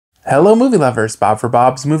Hello movie lovers, Bob for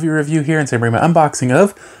Bob's Movie Review here, and today I'm bringing my unboxing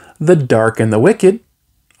of The Dark and the Wicked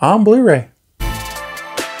on Blu-ray.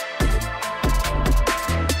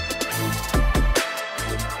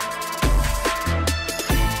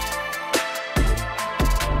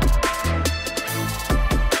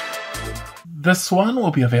 This one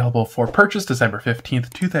will be available for purchase December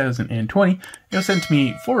 15th, 2020. It was sent to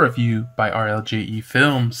me for review by RLJE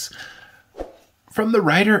Films. From the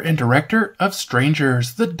writer and director of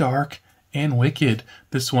Strangers, The Dark and Wicked.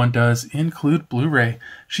 This one does include Blu-ray.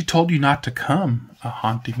 She Told You Not to Come, a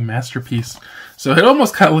haunting masterpiece. So it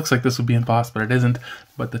almost kind of looks like this would be embossed, but it isn't.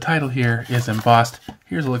 But the title here is embossed.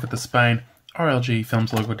 Here's a look at the spine. RLJE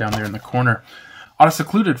Films logo down there in the corner. On a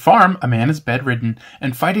secluded farm, a man is bedridden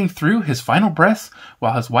and fighting through his final breaths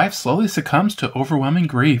while his wife slowly succumbs to overwhelming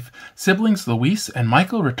grief. Siblings Louise and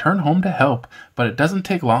Michael return home to help, but it doesn't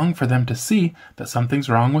take long for them to see that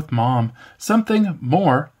something's wrong with Mom. Something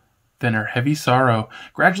more than her heavy sorrow.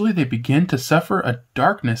 Gradually, they begin to suffer a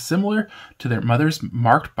darkness similar to their mother's,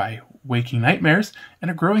 marked by waking nightmares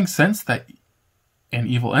and a growing sense that an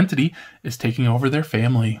evil entity is taking over their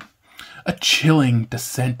family. A chilling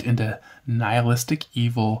descent into nihilistic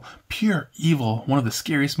evil, pure evil, one of the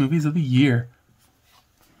scariest movies of the year.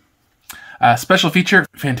 Special feature,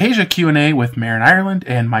 Fantasia Q&A with Marin Ireland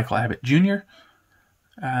and Michael Abbott Jr.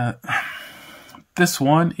 This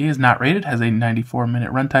one is not rated, has a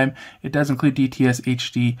 94-minute runtime. It does include DTS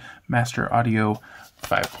HD Master Audio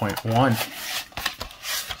 5.1.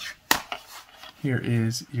 Here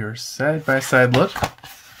is your side-by-side look.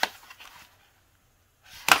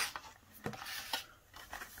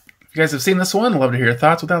 If you guys have seen this one, I'd love to hear your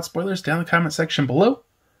thoughts without spoilers down in the comment section below.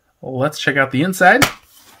 Let's check out the inside.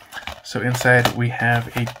 So inside we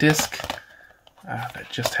have a disc that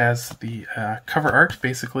just has the cover art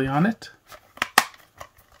basically on it.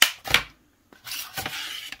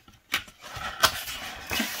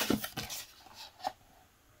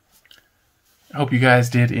 I hope you guys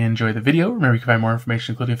did enjoy the video. Remember, you can find more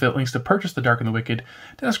information, including affiliate links to purchase The Dark and the Wicked, in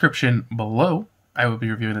the description below. I will be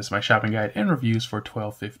reviewing this in my shopping guide and reviews for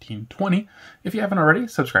 $12.15.20. If you haven't already,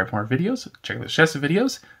 subscribe for more videos, check out the chest of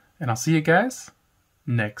videos, and I'll see you guys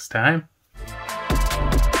next time.